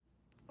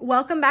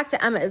Welcome back to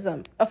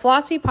Emmaism, a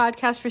philosophy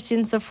podcast for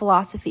students of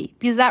philosophy,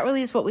 because that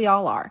really is what we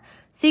all are,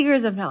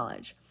 seekers of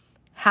knowledge.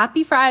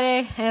 Happy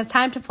Friday, and it's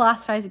time to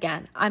philosophize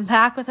again. I'm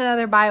back with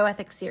another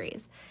bioethics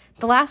series.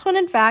 The last one,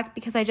 in fact,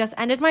 because I just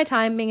ended my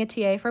time being a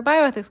TA for a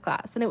bioethics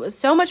class, and it was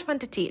so much fun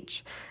to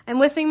teach. I'm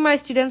wishing my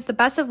students the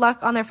best of luck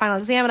on their final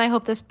exam, and I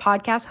hope this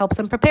podcast helps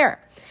them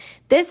prepare.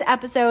 This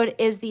episode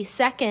is the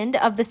second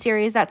of the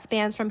series that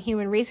spans from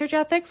human research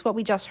ethics, what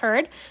we just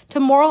heard, to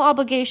moral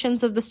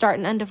obligations of the start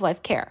and end of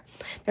life care.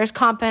 There's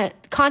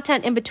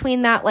content in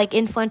between that, like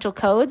influential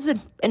codes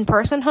and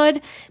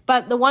personhood,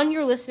 but the one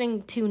you're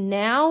listening to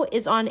now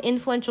is on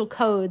influential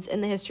codes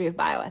in the history of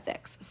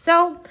bioethics.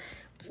 So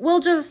we'll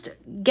just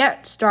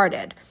get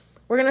started.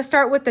 We're going to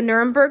start with the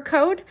Nuremberg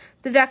Code,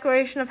 the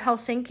Declaration of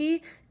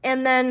Helsinki,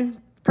 and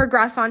then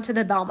progress on to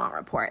the Belmont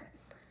Report.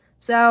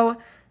 So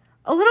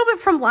a little bit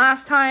from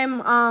last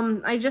time,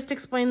 I just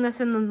explained this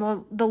in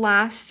the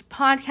last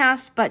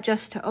podcast, but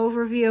just to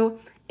overview.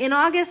 In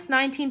August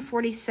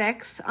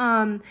 1946,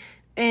 an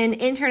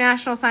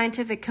International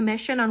Scientific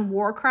Commission on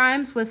War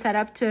Crimes was set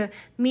up to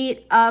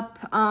meet up,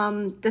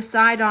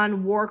 decide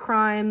on war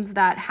crimes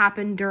that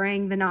happened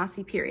during the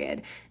Nazi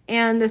period.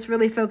 And this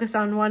really focused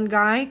on one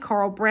guy,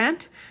 Karl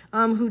Brandt,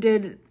 who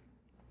did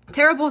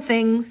terrible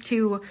things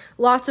to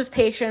lots of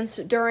patients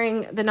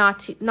during the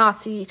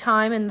Nazi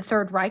time in the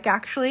Third Reich,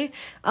 actually.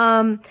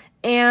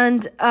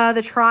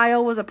 The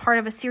trial was a part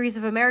of a series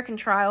of American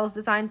trials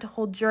designed to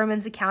hold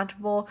Germans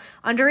accountable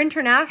under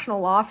international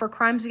law for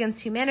crimes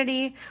against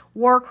humanity,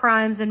 war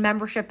crimes, and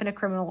membership in a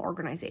criminal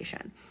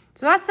organization.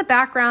 So that's the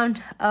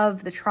background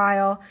of the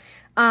trial.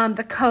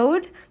 The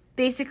code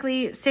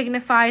basically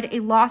signified a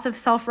loss of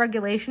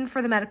self-regulation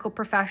for the medical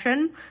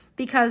profession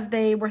because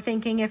they were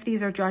thinking if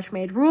these are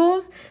judge-made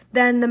rules,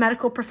 then the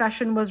medical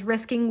profession was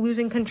risking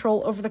losing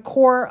control over the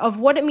core of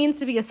what it means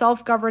to be a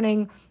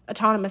self-governing,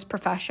 autonomous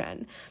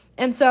profession.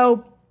 And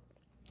so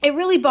it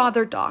really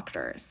bothered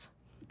doctors.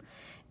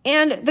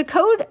 And the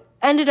code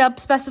ended up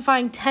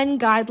specifying 10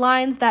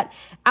 guidelines that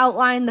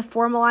outline the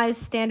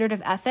formalized standard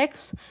of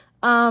ethics.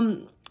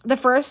 The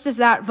first is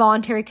that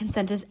voluntary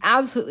consent is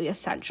absolutely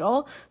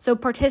essential. So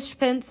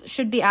participants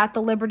should be at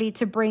the liberty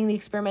to bring the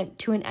experiment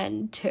to an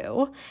end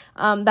too.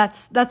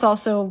 That's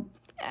also,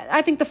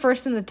 I think the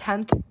first and the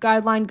 10th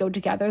guideline go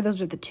together.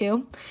 Those are the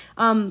two.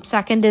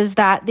 Second is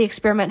that the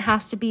experiment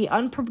has to be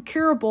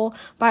unprocurable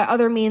by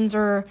other means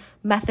or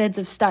methods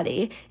of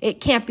study. It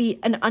can't be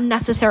an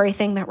unnecessary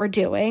thing that we're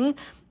doing.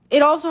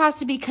 It also has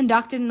to be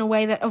conducted in a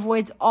way that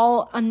avoids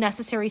all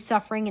unnecessary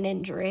suffering and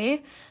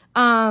injury.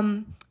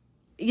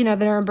 The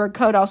Nuremberg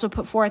Code also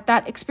put forth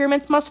that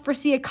experiments must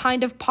foresee a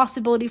kind of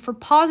possibility for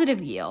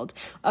positive yield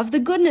of the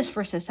goodness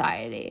for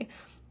society.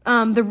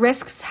 The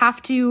risks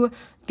have to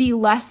be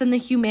less than the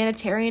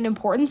humanitarian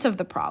importance of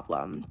the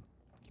problem.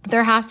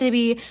 There has to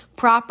be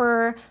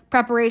proper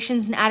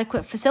preparations and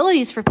adequate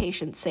facilities for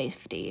patient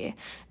safety.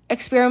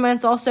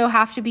 Experiments also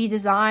have to be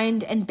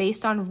designed and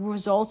based on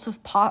results of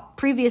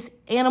previous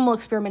animal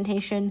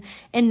experimentation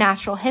in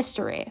natural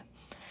history.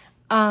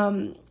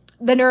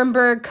 The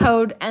Nuremberg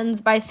Code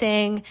ends by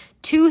saying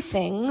two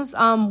things.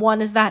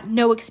 One is that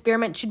no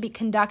experiment should be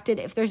conducted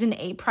if there's an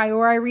a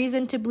priori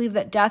reason to believe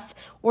that death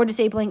or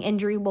disabling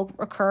injury will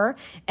occur.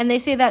 And they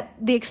say that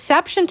the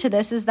exception to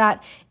this is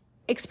that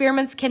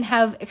experiments can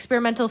have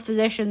experimental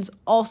physicians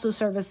also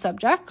serve as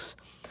subjects.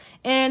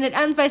 And it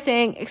ends by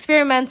saying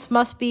experiments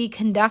must be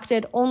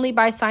conducted only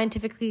by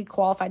scientifically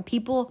qualified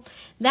people.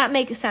 That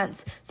makes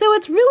sense. So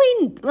it's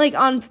really,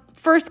 on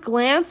first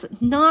glance,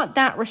 not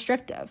that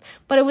restrictive,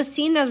 but it was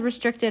seen as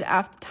restricted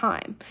at the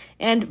time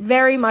and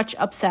very much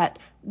upset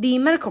the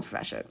medical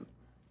profession.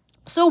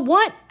 So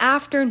what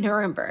after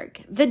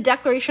Nuremberg? The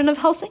Declaration of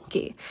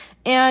Helsinki.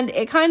 And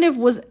it kind of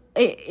was,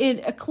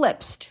 it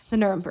eclipsed the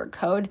Nuremberg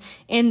Code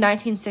in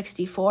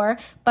 1964,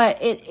 but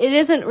it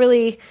isn't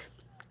really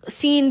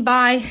seen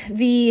by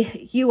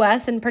the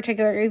U.S. and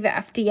particularly the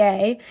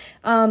FDA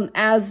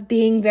as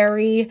being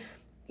very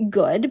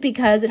good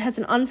because it has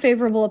an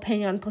unfavorable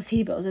opinion on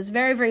placebos. It's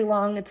very, very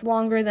long. It's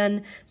longer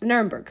than the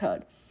Nuremberg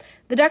Code.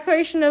 The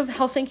Declaration of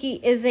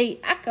Helsinki is an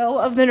echo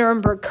of the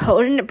Nuremberg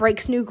Code, and it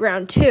breaks new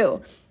ground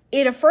too.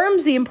 It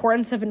affirms the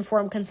importance of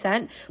informed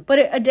consent, but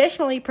it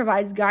additionally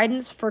provides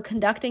guidance for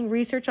conducting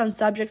research on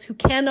subjects who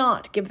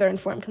cannot give their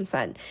informed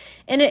consent.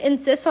 And it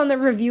insists on the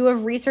review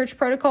of research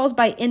protocols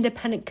by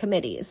independent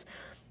committees.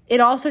 It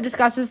also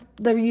discusses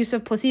the use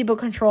of placebo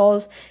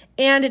controls,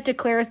 and it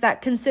declares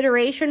that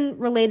consideration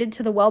related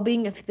to the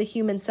well-being of the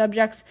human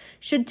subjects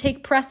should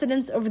take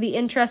precedence over the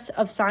interests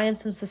of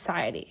science and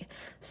society.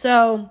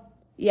 So,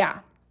 yeah.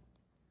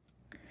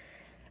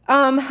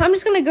 I'm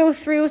just going to go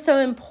through some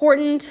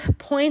important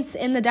points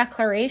in the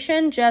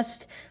declaration,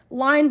 just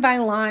line by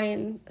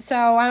line. So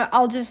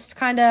I'll just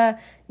kind of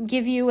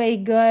give you a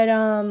good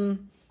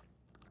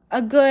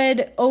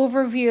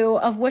overview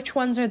of which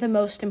ones are the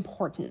most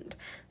important.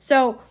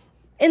 So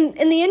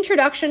In the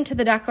introduction to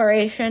the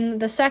Declaration,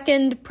 the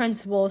second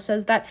principle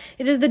says that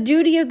it is the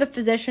duty of the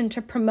physician to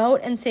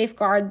promote and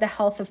safeguard the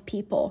health of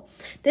people.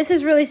 This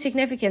is really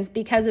significant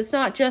because it's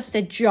not just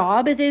a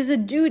job, it is a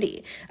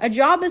duty. A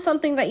job is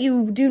something that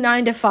you do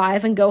 9 to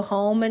 5 and go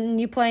home and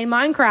you play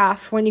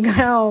Minecraft when you go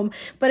home.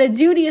 But a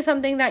duty is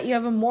something that you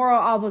have a moral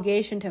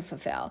obligation to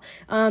fulfill.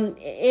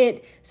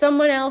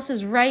 Someone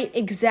else's right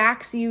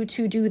exacts you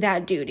to do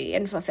that duty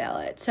and fulfill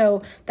it.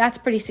 So that's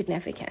pretty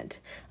significant.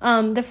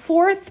 The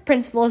fourth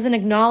principle is an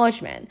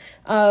acknowledgement.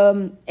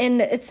 And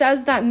it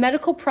says that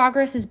medical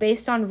progress is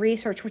based on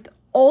research which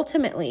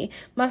ultimately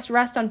must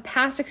rest on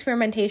past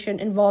experimentation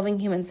involving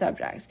human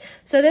subjects.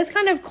 So this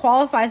kind of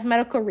qualifies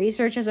medical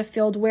research as a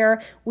field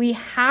where we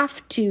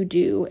have to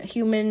do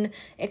human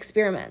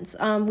experiments.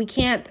 We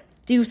can't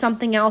do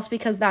something else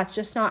because that's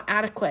just not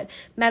adequate.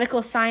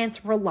 Medical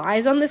science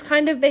relies on this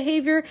kind of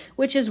behavior,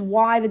 which is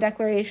why the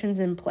Declaration's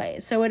in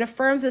place. So it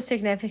affirms the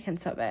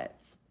significance of it.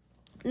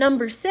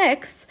 Number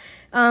 6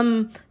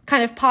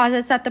 kind of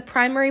posits that the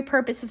primary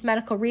purpose of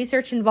medical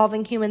research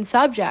involving human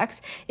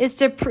subjects is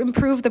to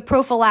improve the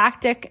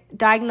prophylactic,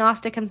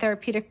 diagnostic, and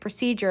therapeutic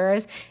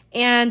procedures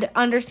and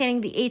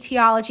understanding the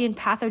etiology and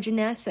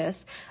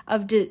pathogenesis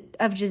of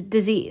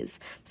disease.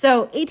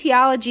 So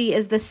etiology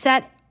is the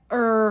set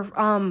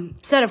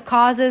of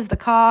causes, the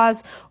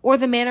cause, or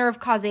the manner of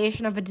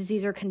causation of a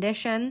disease or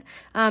condition.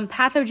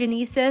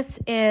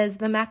 Pathogenesis is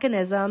the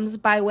mechanisms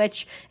by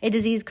which a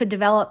disease could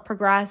develop,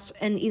 progress,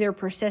 and either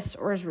persist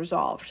or is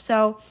resolved.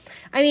 So,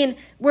 I mean,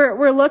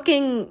 we're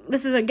looking,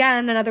 this is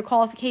again another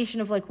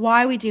qualification of like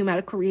why we do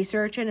medical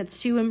research, and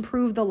it's to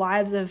improve the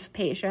lives of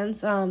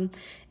patients.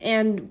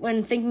 And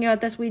when thinking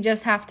about this, we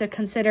just have to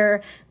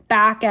consider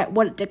back at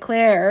what it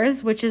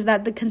declares, which is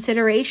that the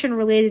consideration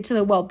related to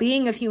the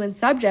well-being of human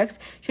subjects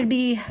should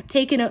be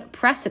taken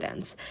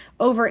precedence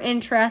over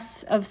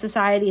interests of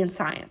society and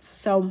science.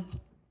 So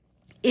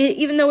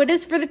even though it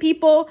is for the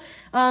people,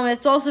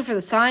 it's also for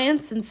the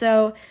science, and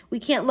so we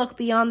can't look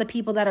beyond the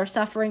people that are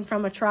suffering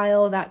from a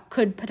trial that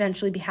could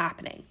potentially be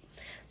happening.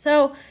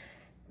 So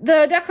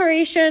the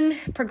Declaration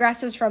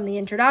progresses from the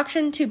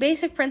introduction to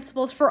basic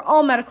principles for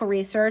all medical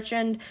research,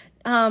 and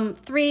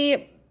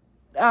 3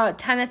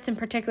 tenets in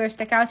particular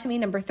stick out to me: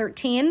 number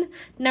 13,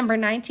 number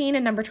 19,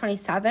 and number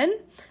 27.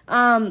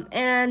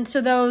 And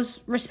so those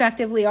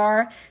respectively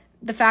are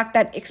the fact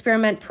that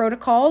experiment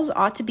protocols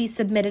ought to be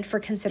submitted for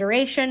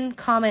consideration,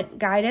 comment,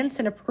 guidance,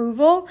 and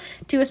approval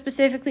to a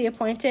specifically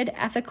appointed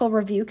ethical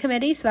review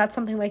committee. So that's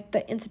something like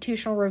the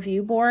Institutional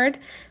Review Board.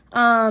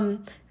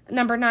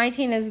 Number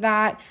 19 is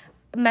that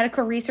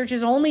medical research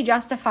is only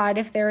justified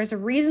if there is a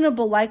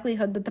reasonable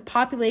likelihood that the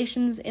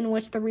populations in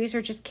which the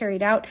research is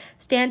carried out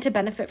stand to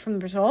benefit from the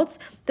results.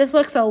 This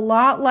looks a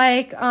lot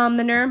like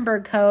the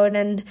Nuremberg Code,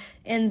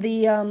 and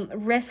the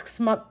risks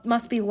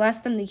must be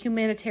less than the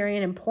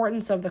humanitarian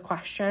importance of the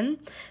question.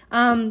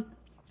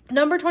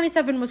 Number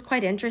 27 was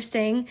quite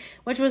interesting,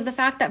 which was the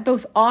fact that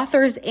both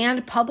authors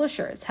and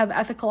publishers have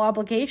ethical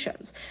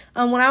obligations.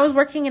 When I was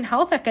working in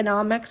health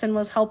economics and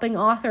was helping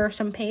author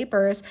some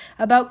papers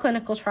about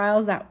clinical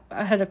trials that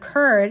had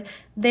occurred,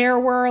 there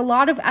were a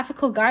lot of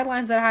ethical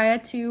guidelines that I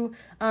had to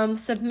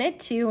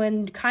submit to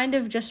and kind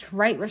of just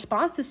write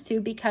responses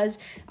to, because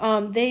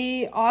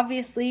they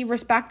obviously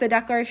respect the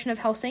Declaration of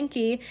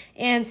Helsinki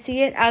and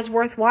see it as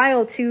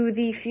worthwhile to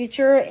the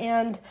future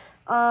and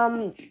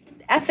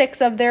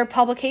ethics of their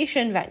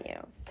publication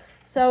venue.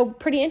 So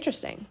pretty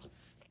interesting.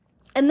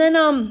 And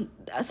then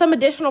some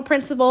additional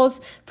principles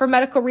for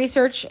medical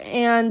research,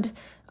 and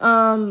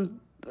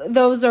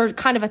those are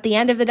kind of at the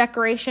end of the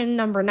Declaration.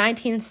 Number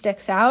 19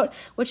 sticks out,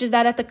 which is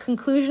that at the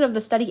conclusion of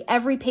the study,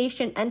 every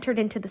patient entered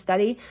into the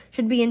study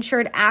should be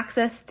ensured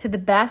access to the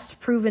best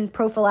proven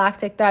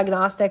prophylactic,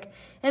 diagnostic,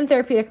 and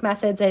therapeutic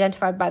methods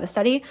identified by the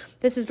study.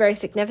 This is very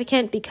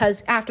significant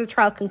because after the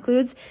trial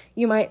concludes,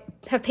 you might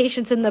have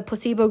patients in the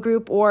placebo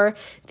group or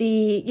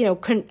the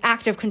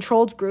active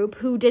controlled group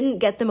who didn't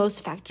get the most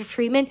effective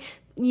treatment.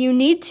 You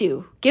need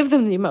to give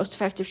them the most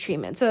effective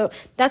treatment. So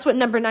that's what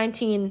number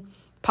 19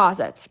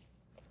 posits.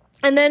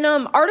 And then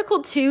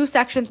Article 2,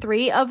 Section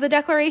 3 of the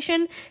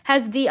Declaration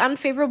has the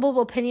unfavorable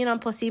opinion on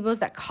placebos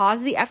that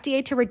caused the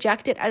FDA to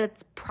reject it at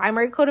its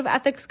primary code of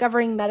ethics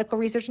governing medical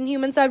research in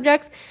human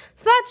subjects.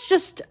 So that's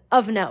just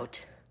of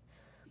note.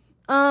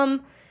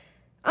 I'm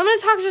going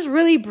to talk just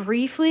really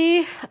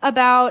briefly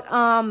about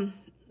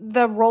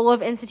the role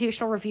of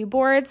institutional review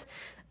boards.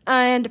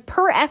 And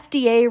per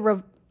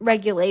FDA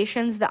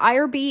regulations, the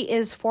IRB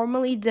is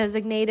formally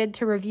designated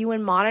to review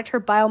and monitor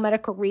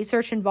biomedical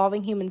research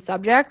involving human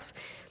subjects.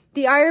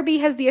 The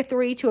IRB has the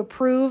authority to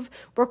approve,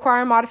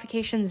 require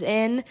modifications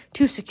in,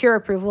 to secure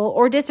approval,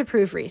 or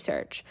disapprove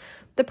research.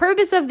 The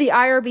purpose of the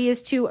IRB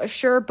is to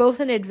assure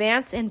both in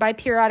advance and by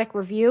periodic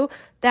review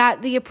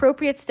that the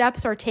appropriate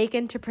steps are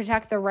taken to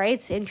protect the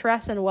rights,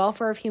 interests, and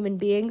welfare of human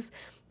beings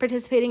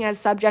participating as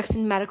subjects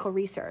in medical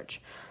research.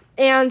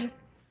 And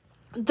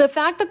the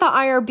fact that the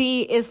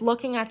IRB is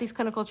looking at these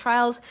clinical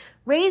trials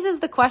raises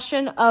the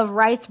question of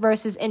rights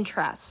versus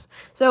interests.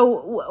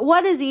 So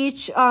what is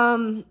each?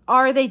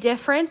 Are they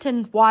different,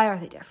 and why are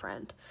they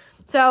different?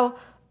 So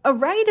a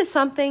right is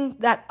something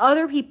that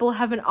other people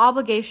have an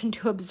obligation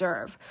to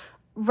observe.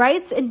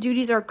 Rights and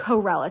duties are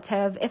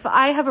correlative. If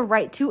I have a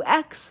right to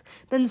X,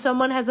 then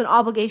someone has an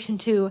obligation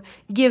to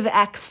give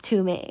X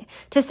to me.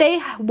 To say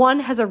one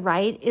has a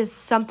right is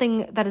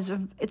something that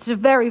it's a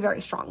very, very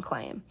strong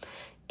claim.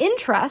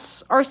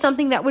 Interests are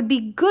something that would be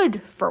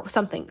good for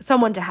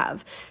someone to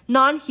have.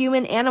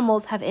 Non-human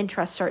animals have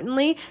interests,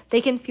 certainly.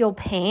 They can feel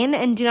pain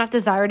and do not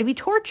desire to be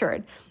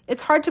tortured.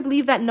 It's hard to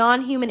believe that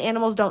non-human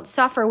animals don't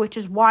suffer, which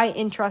is why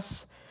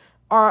interests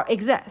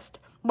exist,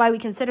 why we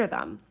consider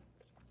them.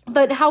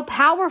 But how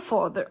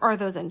powerful are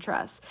those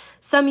interests?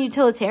 Some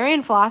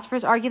utilitarian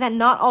philosophers argue that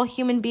not all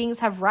human beings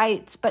have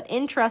rights, but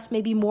interests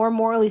may be more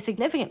morally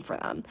significant for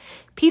them.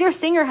 Peter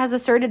Singer has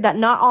asserted that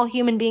not all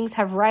human beings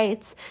have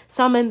rights.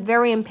 Some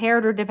very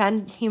impaired or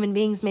dependent human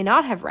beings may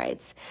not have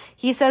rights.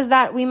 He says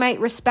that we might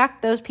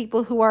respect those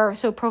people who are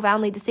so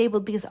profoundly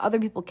disabled because other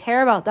people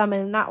care about them,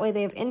 and in that way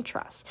they have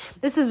interests.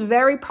 This is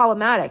very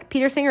problematic.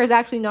 Peter Singer is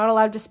actually not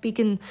allowed to speak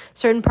in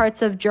certain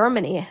parts of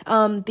Germany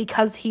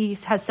because he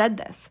has said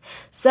this.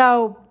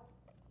 So,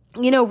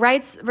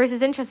 rights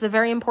versus interests is a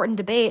very important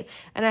debate,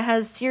 and it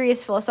has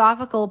serious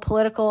philosophical,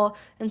 political,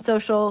 and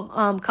social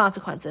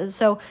consequences.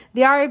 So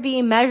the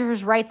IRB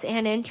measures rights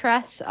and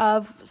interests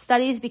of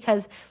studies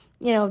because,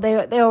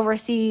 they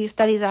oversee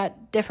studies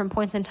at different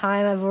points in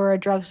time over a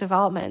drug's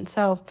development.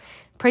 So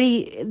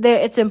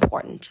it's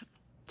important.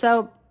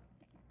 So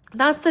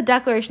that's the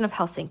Declaration of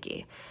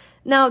Helsinki.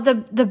 Now,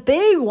 the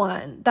big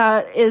one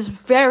that is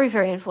very,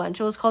 very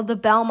influential is called the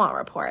Belmont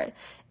Report.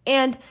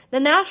 And the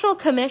National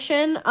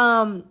Commission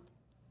of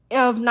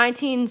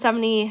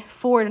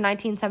 1974 to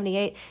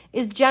 1978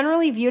 is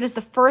generally viewed as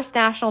the first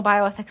National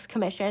Bioethics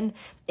Commission.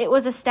 It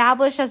was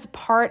established as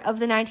part of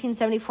the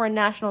 1974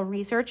 National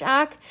Research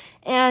Act,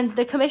 and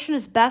the commission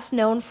is best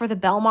known for the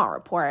Belmont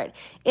Report.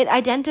 It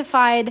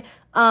identified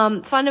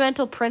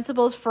fundamental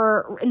principles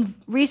for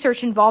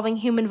research involving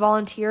human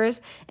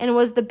volunteers and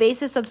was the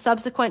basis of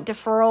subsequent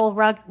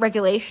deferral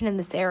regulation in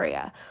this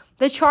area.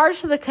 The charge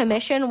to the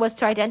commission was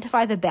to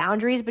identify the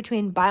boundaries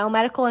between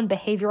biomedical and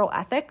behavioral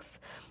ethics.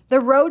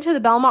 The road to the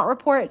Belmont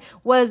Report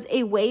was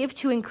a wave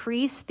to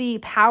increase the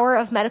power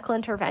of medical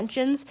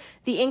interventions,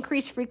 the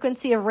increased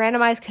frequency of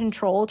randomized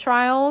control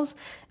trials,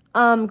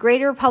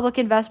 greater public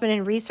investment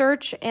in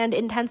research, and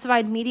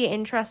intensified media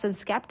interest and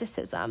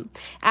skepticism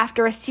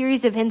after a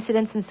series of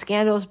incidents and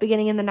scandals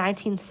beginning in the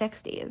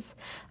 1960s.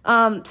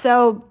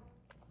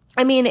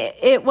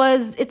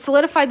 It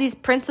solidified these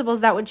principles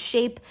that would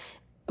shape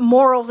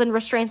morals and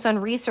restraints on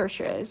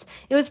researchers.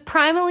 It was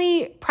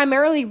primarily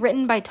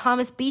written by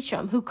Thomas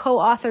Beecham, who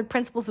co-authored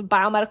Principles of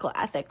Biomedical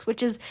Ethics,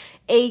 which is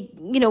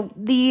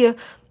the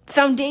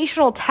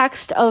foundational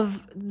text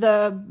of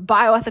the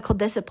bioethical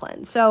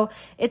discipline. So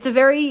it's a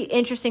very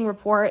interesting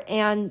report,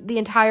 and the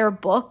entire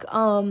book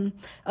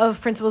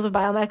of Principles of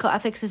Biomedical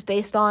Ethics is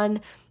based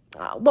on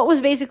what was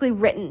basically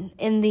written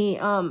in the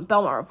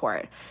Belmont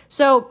Report.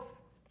 So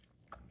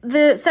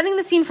setting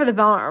the scene for the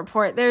Belmont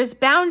Report, there's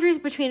boundaries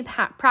between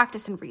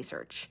practice and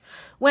research.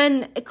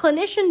 When a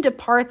clinician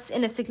departs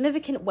in a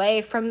significant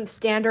way from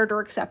standard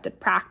or accepted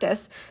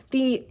practice,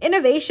 the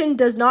innovation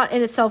does not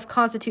in itself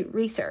constitute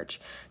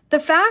research. The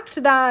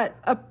fact that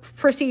a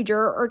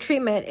procedure or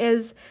treatment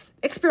is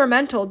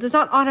experimental does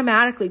not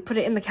automatically put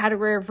it in the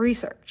category of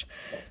research.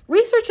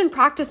 Research and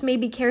practice may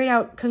be carried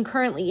out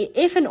concurrently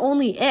if and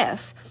only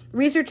if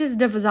research is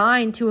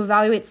designed to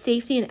evaluate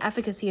safety and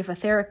efficacy of a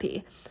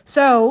therapy.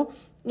 So,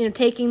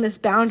 taking this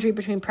boundary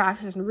between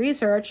practice and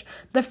research,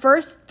 the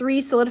first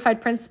three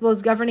solidified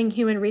principles governing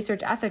human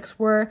research ethics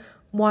were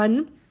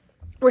 1,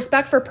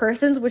 respect for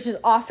persons, which is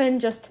often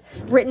just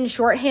written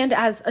shorthand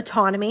as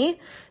autonomy,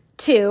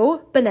 2,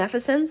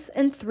 beneficence,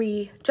 and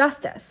 3,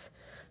 justice.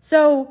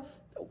 So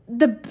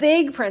the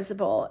big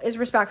principle is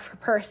respect for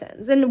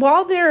persons. And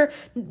while they're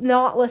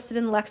not listed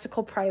in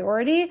lexical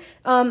priority,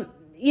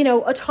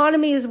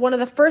 autonomy is one of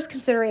the first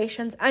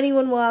considerations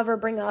anyone will ever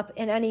bring up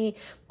in any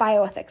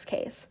bioethics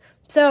case.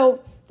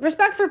 So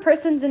respect for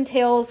persons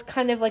entails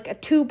kind of like a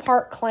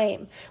 2-part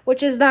claim,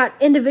 which is that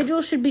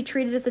individuals should be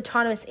treated as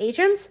autonomous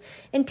agents,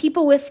 and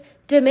people with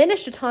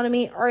diminished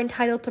autonomy are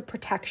entitled to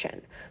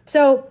protection.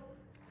 So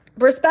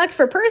respect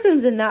for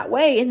persons in that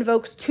way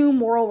invokes 2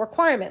 moral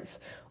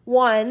requirements.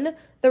 1,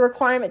 the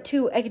requirement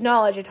to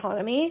acknowledge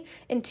autonomy,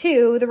 and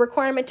 2, the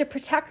requirement to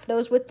protect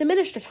those with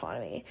diminished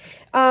autonomy.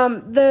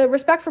 The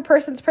respect for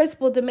persons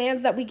principle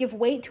demands that we give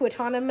weight to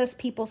autonomous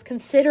people's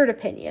considered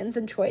opinions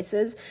and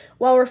choices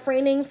while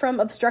refraining from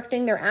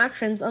obstructing their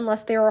actions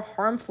unless they are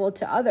harmful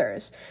to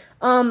others.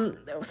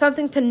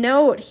 Something to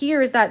note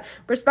here is that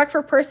respect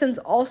for persons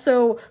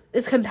also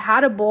is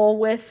compatible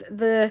with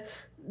the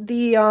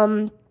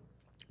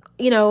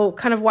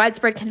kind of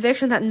widespread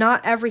conviction that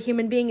not every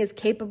human being is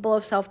capable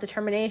of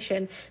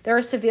self-determination. There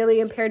are severely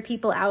impaired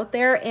people out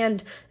there,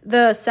 and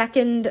the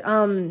second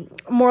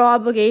moral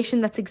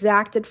obligation that's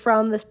exacted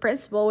from this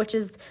principle, which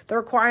is the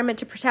requirement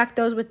to protect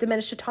those with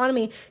diminished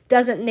autonomy,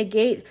 doesn't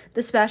negate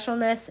the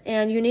specialness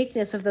and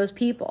uniqueness of those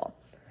people.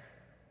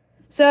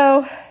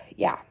 So,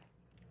 yeah,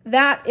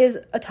 that is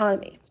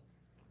autonomy.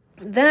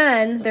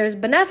 Then there's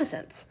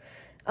beneficence.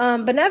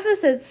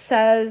 Beneficence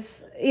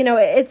says,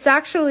 it's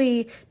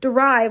actually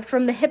derived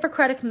from the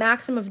Hippocratic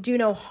maxim of do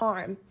no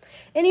harm.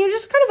 And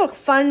just kind of a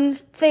fun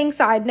thing,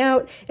 side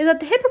note, is that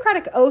the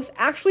Hippocratic Oath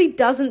actually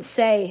doesn't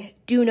say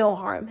do no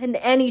harm in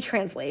any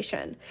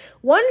translation.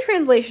 One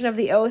translation of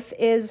the oath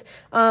is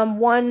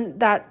one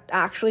that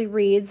actually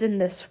reads in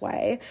this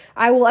way: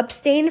 I will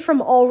abstain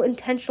from all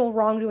intentional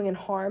wrongdoing and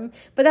harm,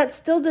 but that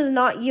still does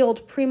not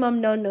yield primum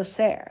non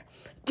nocere.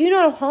 Do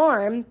no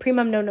harm,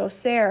 primum non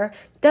nocere,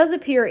 does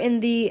appear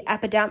in the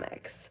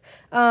epidemics.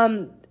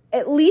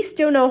 At least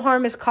do no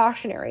harm is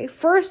cautionary.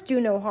 First do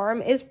no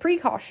harm is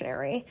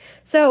precautionary.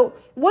 So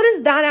what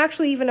does that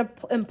actually even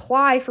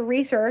imply for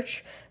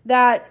research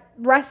that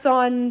rests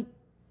on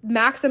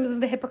maxims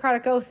of the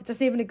Hippocratic Oath? It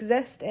doesn't even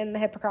exist in the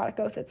Hippocratic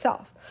Oath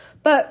itself.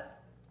 But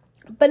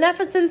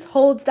beneficence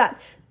holds that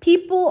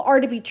people are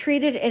to be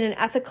treated in an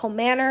ethical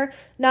manner,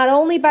 not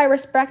only by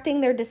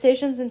respecting their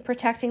decisions and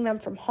protecting them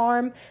from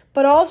harm,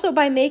 but also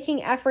by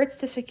making efforts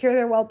to secure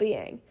their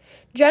well-being.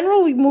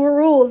 General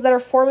rules that are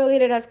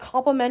formulated as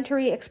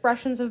complementary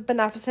expressions of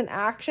beneficent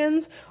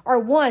actions are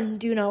 1,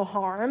 do no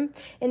harm,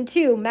 and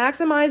 2,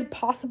 maximize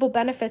possible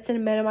benefits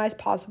and minimize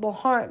possible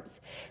harms.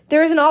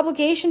 There is an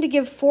obligation to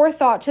give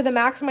forethought to the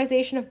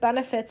maximization of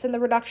benefits and the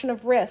reduction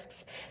of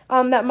risks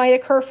that might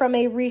occur from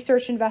a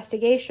research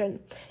investigation.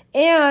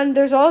 And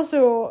there's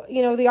also,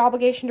 the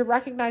obligation to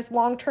recognize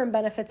long-term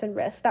benefits and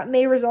risks that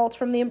may result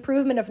from the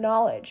improvement of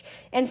knowledge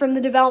and from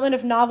the development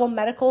of novel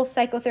medical,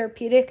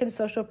 psychotherapeutic, and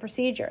social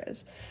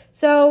procedures.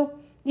 So,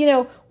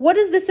 what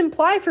does this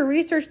imply for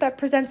research that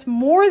presents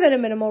more than a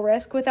minimal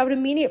risk without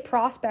immediate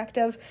prospect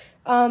of,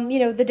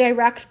 the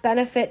direct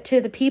benefit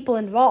to the people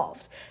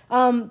involved?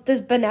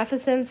 Does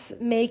beneficence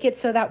make it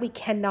so that we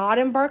cannot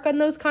embark on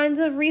those kinds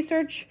of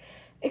research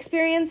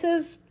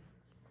experiences?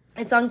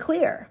 It's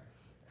unclear.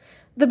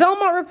 The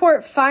Belmont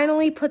Report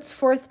finally puts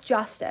forth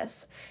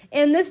justice,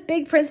 and this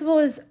big principle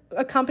is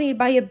accompanied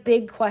by a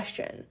big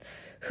question.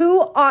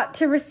 Who ought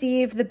to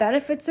receive the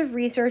benefits of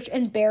research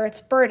and bear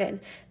its burden?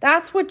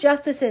 That's what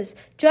justice is.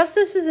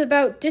 Justice is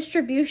about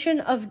distribution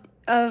of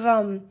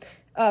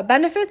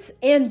benefits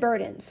and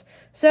burdens.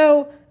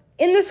 So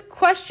in this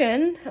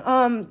question,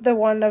 the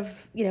one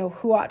of,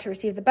 who ought to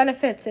receive the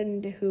benefits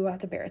and who ought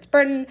to bear its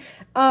burden,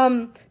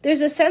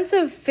 there's a sense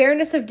of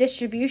fairness of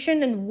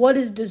distribution and what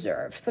is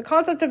deserved. The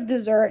concept of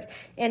desert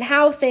and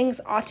how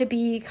things ought to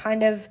be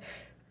kind of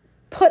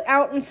put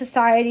out in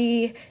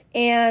society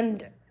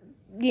and,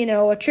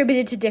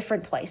 attributed to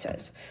different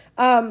places.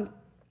 An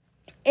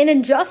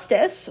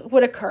injustice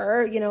would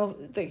occur,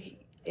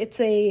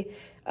 it's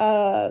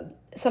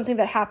something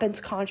that happens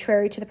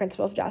contrary to the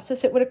principle of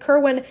justice. It would occur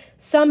when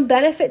some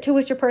benefit to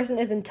which a person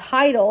is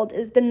entitled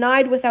is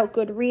denied without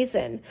good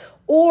reason,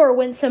 or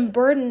when some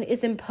burden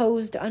is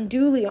imposed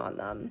unduly on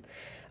them.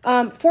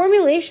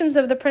 Formulations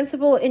of the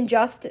principle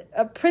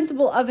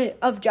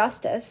of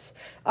justice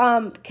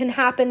can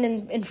happen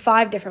in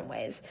 5 different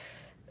ways.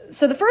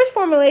 So the first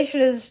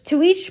formulation is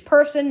to each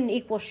person an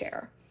equal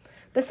share.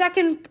 The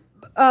second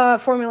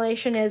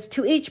formulation is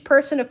to each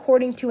person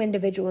according to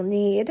individual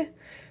need.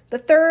 The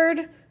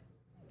third,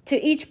 to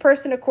each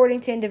person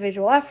according to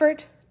individual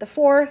effort. The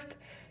fourth,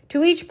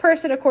 to each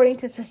person according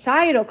to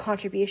societal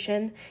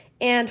contribution.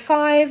 And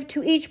 5,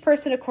 to each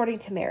person according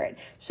to merit.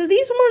 So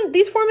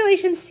these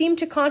formulations seem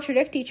to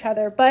contradict each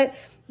other, but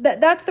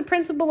that's the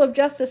principle of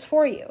justice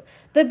for you.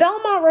 The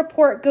Belmont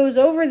Report goes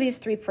over these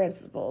 3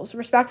 principles,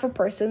 respect for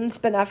persons,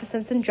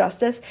 beneficence, and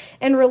justice,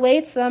 and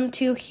relates them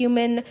to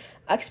human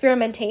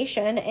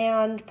experimentation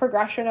and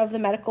progression of the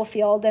medical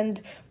field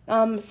and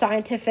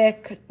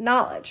scientific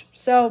knowledge.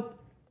 So,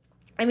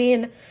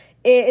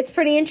 it's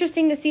pretty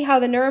interesting to see how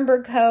the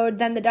Nuremberg Code,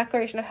 then the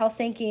Declaration of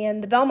Helsinki,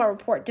 and the Belmont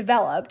Report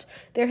developed,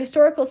 their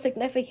historical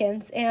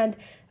significance, and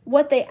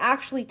what they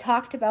actually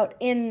talked about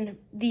in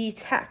the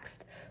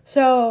text.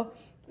 So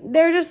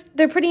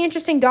they're pretty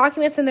interesting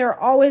documents, and they're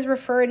always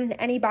referred in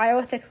any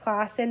bioethics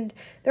class, and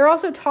they're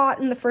also taught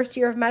in the first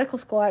year of medical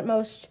school at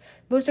most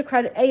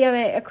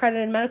AMA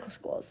accredited medical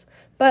schools.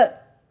 But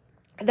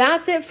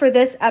that's it for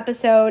this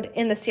episode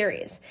in the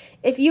series.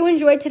 If you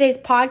enjoyed today's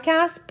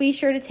podcast, be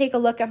sure to take a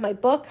look at my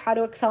book, How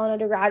to Excel in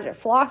Undergraduate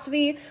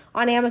Philosophy,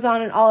 on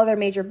Amazon and all other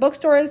major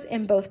bookstores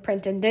in both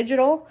print and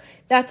digital.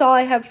 That's all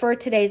I have for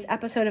today's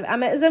episode of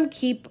Emmaism.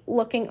 Keep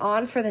looking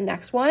on for the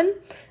next one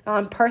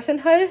on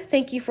personhood.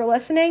 Thank you for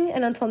listening,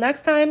 and until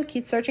next time,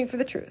 keep searching for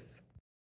the truth.